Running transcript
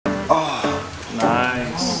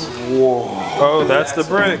Whoa. Oh, that's the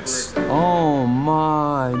bricks. Oh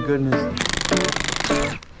my goodness.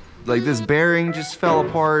 Like this bearing just fell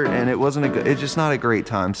apart and it wasn't a good, it's just not a great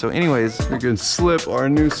time. So anyways, we can slip our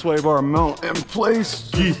new sway bar mount in place.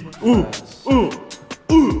 Ooh, ooh,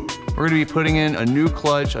 ooh. We're gonna be putting in a new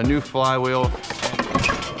clutch, a new flywheel.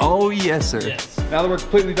 Oh yes, sir. Yes. Now that we're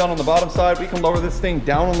completely done on the bottom side, we can lower this thing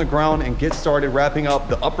down on the ground and get started wrapping up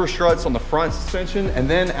the upper struts on the front suspension. And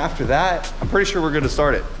then after that, I'm pretty sure we're gonna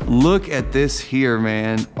start it. Look at this here,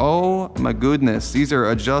 man. Oh my goodness. These are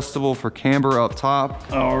adjustable for camber up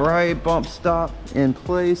top. All right, bump stop in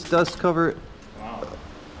place, dust cover. Wow.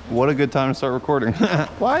 What a good time to start recording.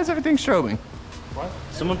 Why is everything strobing? What?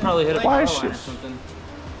 Someone probably hit a power line or something.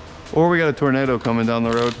 Or we got a tornado coming down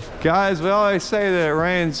the road. Guys, we always say that it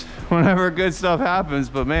rains whenever good stuff happens,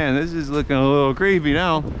 but man, this is looking a little creepy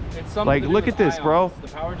now. Like, look at this, bro. The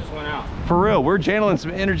power just went out. For real, we're channeling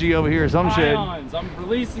some energy over here, some shit. Ions, I'm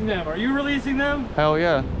releasing them. Are you releasing them? Hell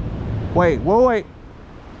yeah. Wait, whoa, wait.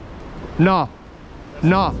 Nah,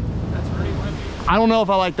 nah. That's pretty wimpy. I don't know if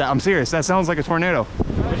I like that. I'm serious. That sounds like a tornado.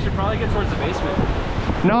 We should probably get towards the basement.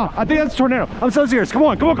 No, I think that's a tornado. I'm so serious. Come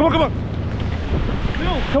on, come on, come on, come on.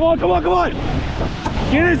 Come on, come on, come on!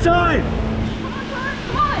 Get inside!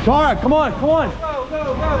 Tara, come on, come on! Go,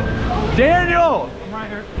 go, go! Daniel! I'm right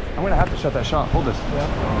here. I'm gonna have to shut that shop. Hold this.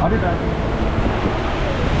 Yeah. I'll be back.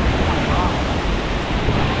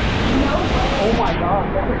 Oh my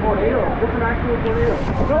god, that's a tornado. That's an actual tornado.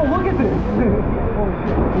 No, look at this!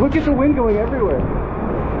 Look at the wind going everywhere.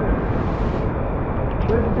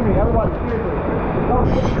 Listen to me, everybody, seriously.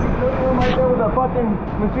 Right there where the fucking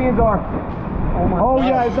machines are. Oh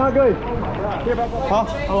yeah, it's not good. Oh my god.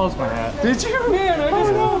 Huh? I lost my hat. Did you? Man, I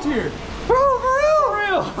just moved here. Bro, for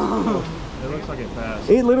real? For real. It looks like it passed.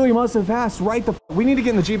 It literally must have passed right the we need to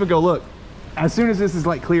get in the Jeep and go look. As soon as this is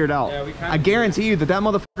like cleared out. Yeah, I guarantee you that that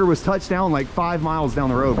motherfucker was touched down like 5 miles down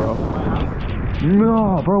the road, bro.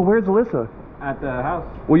 No, bro, where's Alyssa? At the house.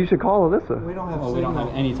 Well, you should call Alyssa. We don't have we don't have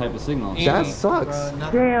any type of signal. That sucks.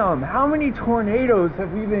 Damn, how many tornadoes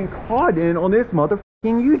have we been caught in on this motherfucking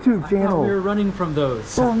YouTube channel? We were running from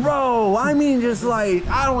those. Bro, I mean just like,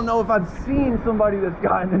 I don't know if I've seen somebody that's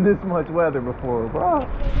gotten in this much weather before, bro.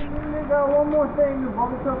 We got one more thing to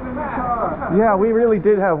bump us up in the car. Yeah, we really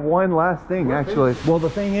did have one last thing, actually. Well,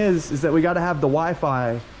 the thing is that we got to have the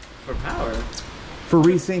Wi-Fi for power. For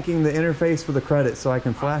resyncing the interface for the credits so I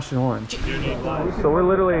can flash it on. So we're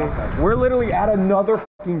literally at another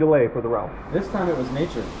fucking delay for the route. This time it was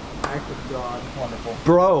nature. Thank God, wonderful.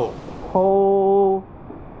 Bro,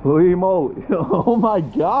 holy moly. Oh my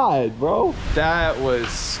God, bro. That was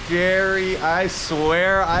scary. I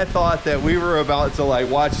swear I thought that we were about to like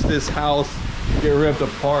watch this house get ripped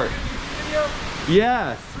apart.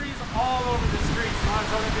 Yeah. Trees all over the streets.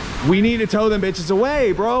 We need to tow them bitches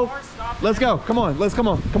away, bro. Let's go. Come on. Let's come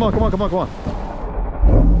on. Come on. Come on. Come on. Come on.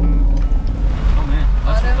 Oh man,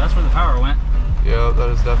 that's where the power went. Yeah, that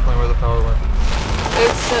is definitely where the power went.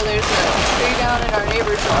 So there's a tree down in our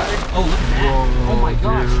neighbor's yard. Oh, look at that. Whoa, oh my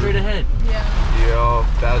God, dude. Straight ahead. Yeah. Yo,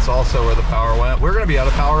 that's also where the power went. We're gonna be out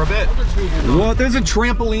of power a bit. What? There's a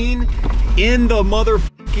trampoline in the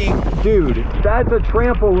motherfucking dude. That's a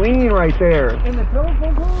trampoline right there. In the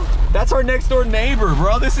telephone pole? That's our next door neighbor,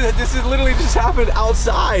 bro. This is literally just happened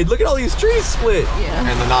outside. Look at all these trees split. Yeah.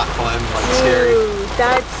 And the knot climb, like scary.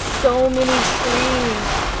 That's so many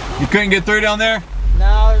trees. You couldn't get through down there?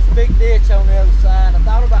 No, there's a big ditch on the other side. I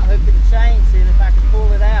thought about hooking the chain, seeing if I could pull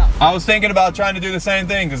it out. I was thinking about trying to do the same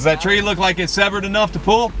thing. Does that tree look like it's severed enough to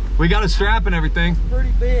pull? We got a strap and everything. It's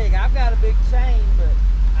pretty big. I've got a big chain, but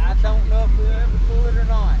I don't know if we'll ever pull it or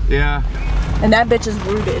not. Yeah. And that bitch is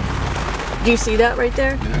rooted. Do you see that right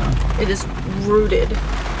there? Yeah. It is rooted.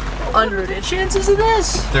 Unrooted. Chances of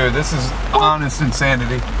this? Dude, this is honest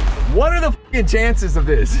insanity. What are the fucking chances of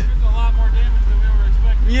this? There's a lot more damage than we were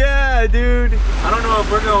expecting. Yeah, dude. I don't know if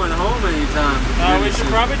we're going home anytime. We should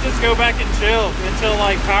probably just go back and chill until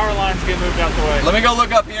like power lines get moved out the way. Let me go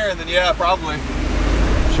look up here and then yeah, probably.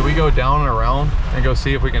 Should we go down and around and go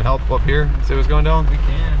see if we can help up here and see what's going down? We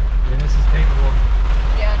can. This is capable.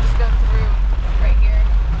 Yeah, just go through right here.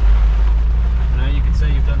 Now you can say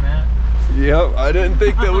you've done that. Yep, I didn't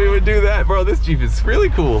think that we would do that. Bro, this Jeep is really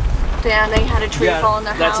cool. Damn, they had a tree fall in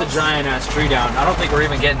their house. That's a giant ass tree down. I don't think we're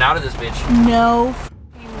even getting out of this bitch. No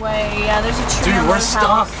way. Yeah, there's a tree. Dude, we're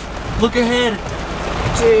stuck. Look ahead.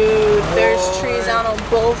 Dude, there's trees out on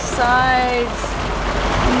both sides.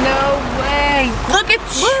 No way. Look,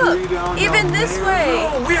 even this way.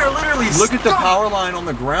 Bro, we are literally Look at the power line on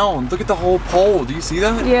the ground. Look at the whole pole. Do you see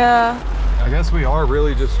that? Yeah. I guess we are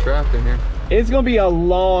really just trapped in here. It's gonna be a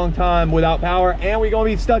long time without power and we're gonna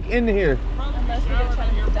be stuck in here. Unless we go try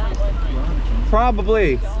to move that way.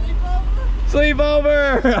 Probably.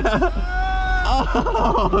 Sleepover!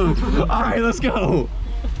 Oh! All right, let's go.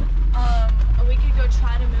 We could go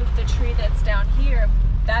try to move the tree that's down here.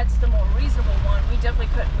 That's the more reasonable one. We definitely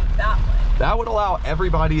couldn't move that one. That would allow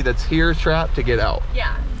everybody that's here trapped to get out.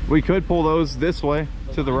 Yeah. We could pull those this way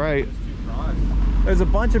to the right. There's a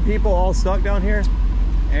bunch of people all stuck down here,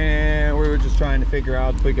 and we were just trying to figure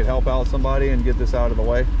out if we could help out somebody and get this out of the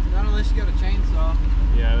way. Not unless you got a chainsaw.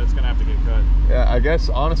 Yeah, that's gonna have to get cut. Yeah, I guess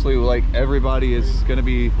honestly, like everybody is gonna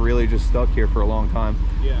be really just stuck here for a long time.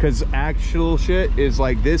 Yeah. Because actual shit is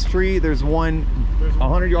like this tree. There's one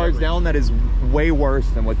 100 yards down that is way worse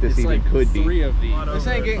than what this even could be. Three of these. This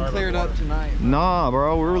ain't getting cleared up tonight. Nah,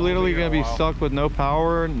 bro, we're literally gonna be stuck with no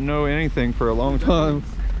power, no anything for a long time.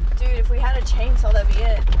 Dude, if we had a chainsaw, that'd be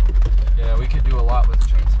it. Yeah, we could do a lot with the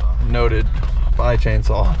chainsaw. Noted. Buy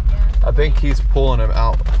chainsaw. Yeah. I think he's pulling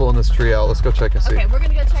this tree out. Let's go check and see. Okay, we're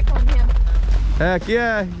gonna go check on him. Heck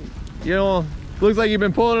yeah. You know, looks like you've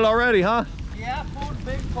been pulling it already, huh? Yeah, I pulled the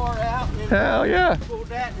big part out. And Hell yeah. pulled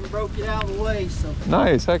that and broke it out of the way. So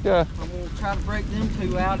Nice, heck yeah. I'm gonna try to break them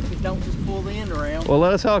two out if it don't just pull the end around. Well,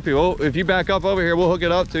 let us help you. Well, if you back up over here, we'll hook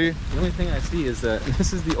it up to you. The only thing I see is that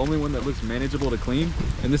this is the only one that looks manageable to clean,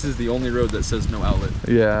 and this is the only road that says no outlet.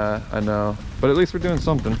 Yeah, I know. But at least we're doing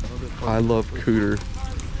something. I love Cooter.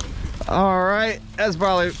 All right, that's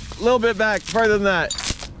probably a little bit back, further than that.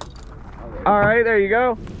 All right, there you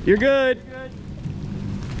go. You're good.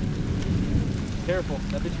 Careful,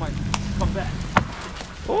 that bitch might come back.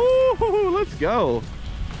 Ooh, let's go.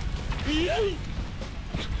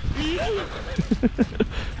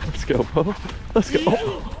 Let's go, Bo. Let's go.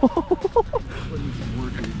 You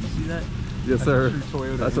see that? Yes, sir.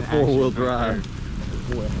 That's a four-wheel drive.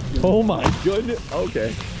 Oh my goodness.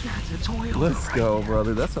 Okay. That's a Toyota. Let's go,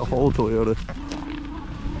 brother. That's a whole Toyota.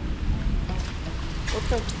 What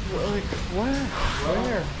the? Like,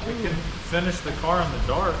 where? We can finish the car in the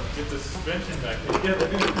dark, get the suspension back together.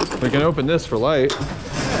 We can open this for light.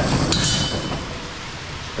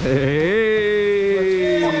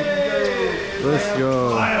 Hey! Let's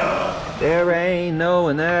go. There ain't no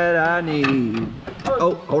one that I need.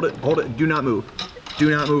 Oh, hold it. Do not move. Do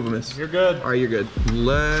not move, miss. You're good. All right, you're good.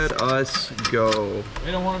 Let us go.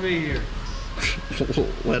 We don't want to be here.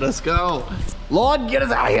 Let us go. Lord, get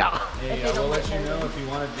us out of here. Hey, I will let you know if you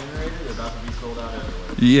want a generator, they're about to be sold out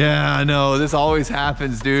everywhere. Yeah, I know. This always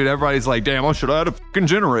happens, dude. Everybody's like, damn, I should have had a fucking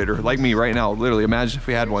generator. Like me right now, literally. Imagine if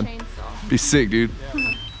we had one. Be sick, dude.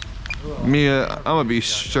 Mia, I'm gonna be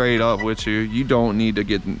straight up with you. You don't need to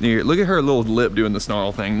get near. Look at her little lip doing the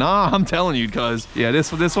snarl thing. Nah, I'm telling you, cuz. Yeah,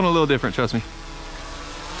 this one a little different, trust me.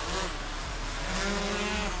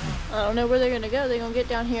 I don't know where they're gonna go. They're gonna get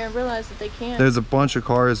down here and realize that they can't. There's a bunch of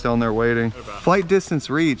cars down there waiting. Flight distance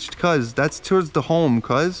reached, cuz. That's towards the home,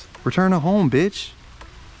 cuz. Return to home, bitch.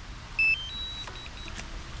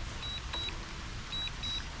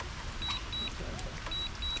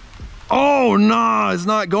 Oh, nah, it's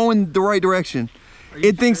not going the right direction.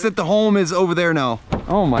 It thinks that the home is over there now.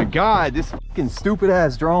 Oh my God, this fucking stupid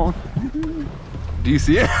ass drone. Do you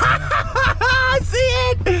see it? I see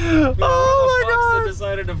it! Oh my God!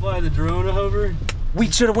 Decided to fly the drone over.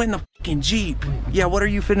 We should have went in the fucking Jeep. Yeah, what are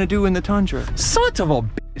you finna do in the Tundra? Son of a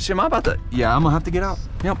bitch, am I about to? Yeah, I'm gonna have to get out.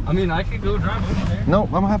 Yep. I mean, I could go drive over there. No,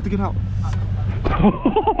 I'm gonna have to get out.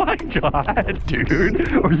 Oh my God,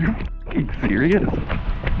 dude. Are you fucking serious?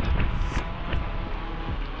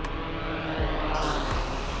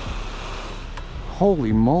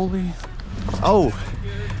 Holy moly. Oh,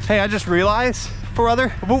 hey, I just realized, brother,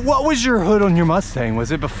 what was your hood on your Mustang?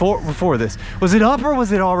 Was it before this? Was it up or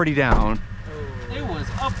was it already down? It was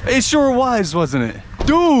up. It sure was, wasn't it?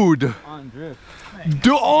 Dude. On drift.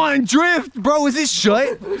 On drift, bro, is this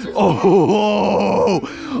shut? Oh,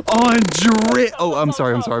 on drift. Oh, I'm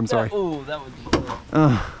sorry. Oh, that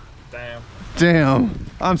was. Damn.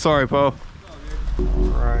 I'm sorry, Po.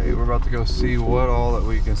 Alright, we're about to go see what all that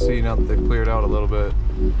we can see now that they've cleared out a little bit.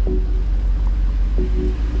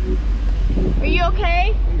 Are you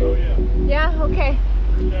okay? Oh yeah. Yeah, okay.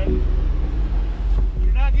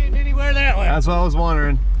 You're not getting anywhere that way. That's what I was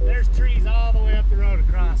wondering. There's trees all the way up the road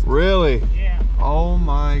across. Really? Yeah. Oh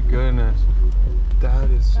my goodness.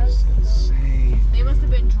 That is just insane. They must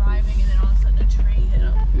have been driving and then all of a sudden a tree hit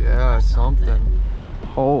them. Yeah, something.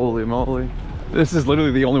 Holy moly. This is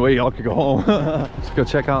literally the only way y'all could go home. Let's go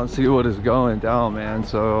check out and see what is going down, man.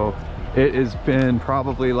 So it has been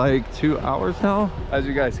probably like 2 hours now. As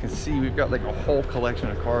you guys can see, we've got like a whole collection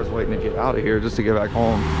of cars waiting to get out of here just to get back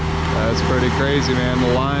home. That's pretty crazy, man.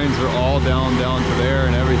 The lines are all down to there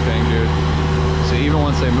and everything, dude. So even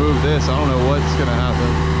once they move this, I don't know what's gonna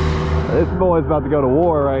happen. This boy's about to go to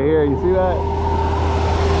war right here. You see that?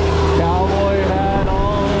 Cowboy hat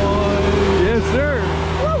on. Yes, sir.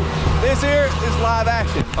 Woo. This here is live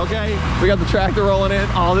action. Okay, we got the tractor rolling in.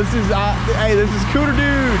 Oh, this is hey, this is Cooter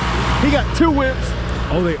Dude. He got 2 whips.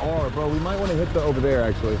 Oh, they are, bro. We might want to hit the over there,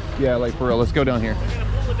 actually. Yeah, like for real. Let's go down here. We're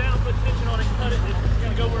gonna pull it down, put tension on it, cut it. It's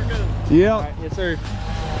gonna go where it goes. Yep. All right, yes, sir.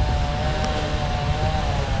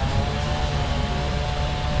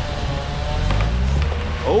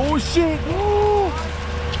 Oh shit! Oh,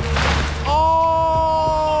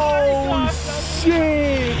 oh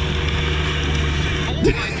shit!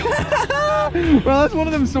 Bro, that's one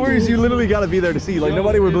of them stories you literally got to be there to see. Like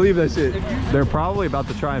nobody would believe that shit. They're probably about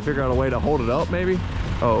to try and figure out a way to hold it up, maybe.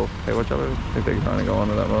 Oh, hey, watch out! I think they're trying to go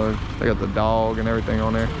onto that mother. They got the dog and everything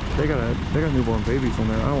on there. They got newborn babies on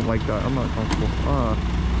there. I don't like that. I'm not comfortable. All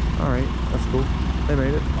right, that's cool. They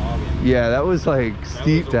made it. Yeah, that was like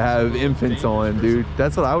steep to have infants on, dude.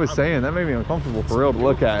 That's what I was saying. That made me uncomfortable for real to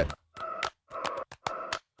look at.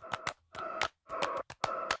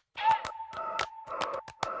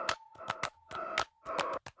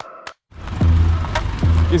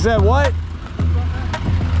 You said what?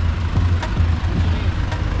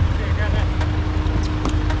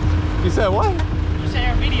 You said what? You say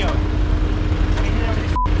our video.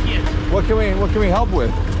 What can we help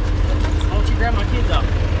with? Why don't you grab my kids up?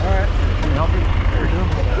 All right. Can you help me? There we go.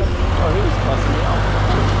 Oh, he was cussing me out.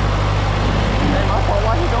 Hey, my fault.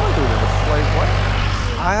 Why are you going through this? Like, what?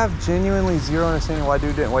 I have genuinely zero understanding why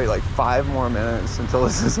dude didn't wait like 5 more minutes until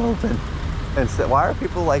this is open. And so, why are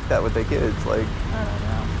people like that with their kids? Like, I don't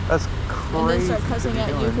know. that's crazy. And then start cussing at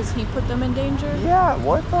you because he put them in danger? Yeah,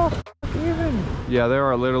 what the f even? Yeah, there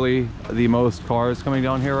are literally the most cars coming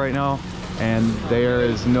down here right now. And there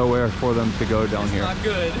is nowhere for them to go down here. Not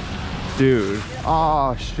good. Dude.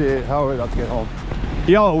 Oh shit, how are we about to get home?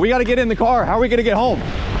 Yo, we gotta get in the car. How are we gonna get home?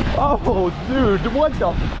 Oh, dude, what the?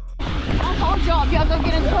 I'll call job. You have to go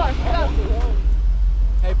get in the car. Go.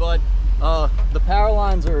 Hey, bud. The power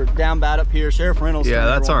lines are down bad up here. Sheriff Reynolds. Yeah,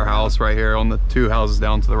 that's our house right here on the 2 houses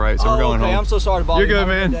down to the right. So we're going home. I'm so sorry to bother you. You're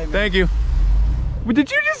good, man. Thank you. Where did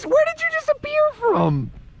you just appear from?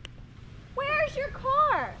 Where's your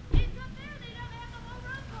car? It's up there. They don't have the whole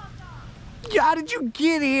road blocked off. How did you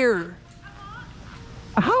get here?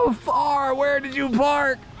 How far? Where did you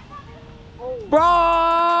park? Bro!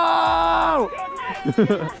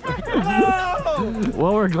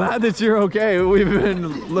 Well, we're glad that you're okay. We've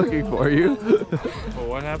been looking for you. Well,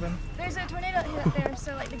 what happened? There's a tornado hit up there,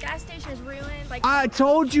 so like the gas station is ruined. Like I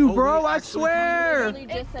told you, bro. I swear.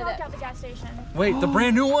 it blocked out the gas station. Wait, the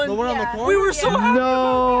brand new one? The one on the corner? We were so happy.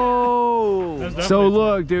 No. So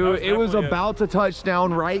look, dude, it was definitely about to touch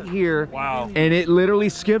down right here. Wow. And it literally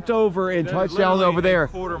skipped over and touched down over there.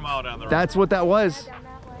 Quarter mile down the road. That's what that was. Down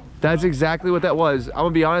that way. That's exactly what that was. I'm gonna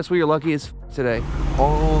be honest with you, you're lucky as f today.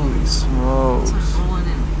 Holy smokes.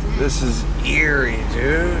 This is eerie,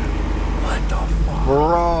 dude. What the fuck?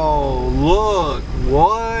 Bro, look.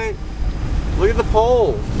 What? Look at the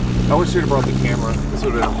pole. I wish you'd have brought the camera. This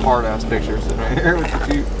would have been a hard ass picture sitting right here with the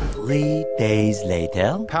Jeep. 3 days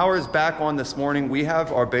later. Power is back on this morning. We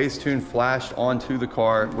have our base tune flashed onto the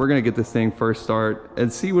car. We're gonna get this thing first start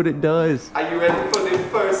and see what it does. Are you ready for the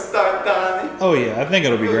first start, Donnie? Oh yeah, I think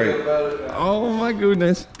it'll be great. Oh my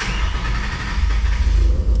goodness.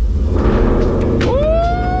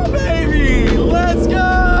 Woo, baby, let's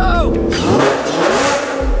go!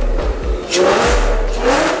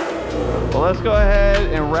 Well, let's go ahead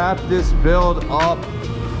and wrap this build up.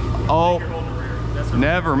 Oh.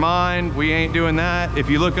 Never mind, we ain't doing that. If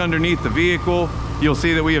you look underneath the vehicle, you'll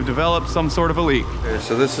see that we have developed some sort of a leak. Okay,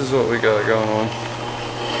 so this is what we got going on.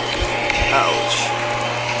 Ouch.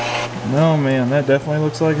 No man, that definitely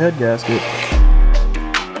looks like head gasket.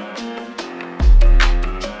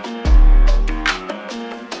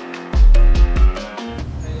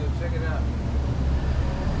 Hey, check it out.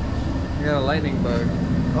 You got a lightning bug.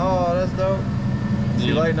 Oh, that's dope. Is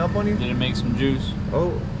he lighting up on you? Did it make some juice?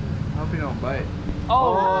 Oh. Hope you don't bite.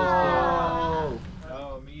 Oh.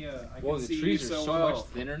 Oh, Mia, I Whoa, the trees are so much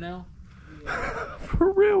thinner now.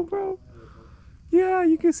 For real, bro. Yeah,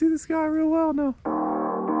 you can see the sky real well now.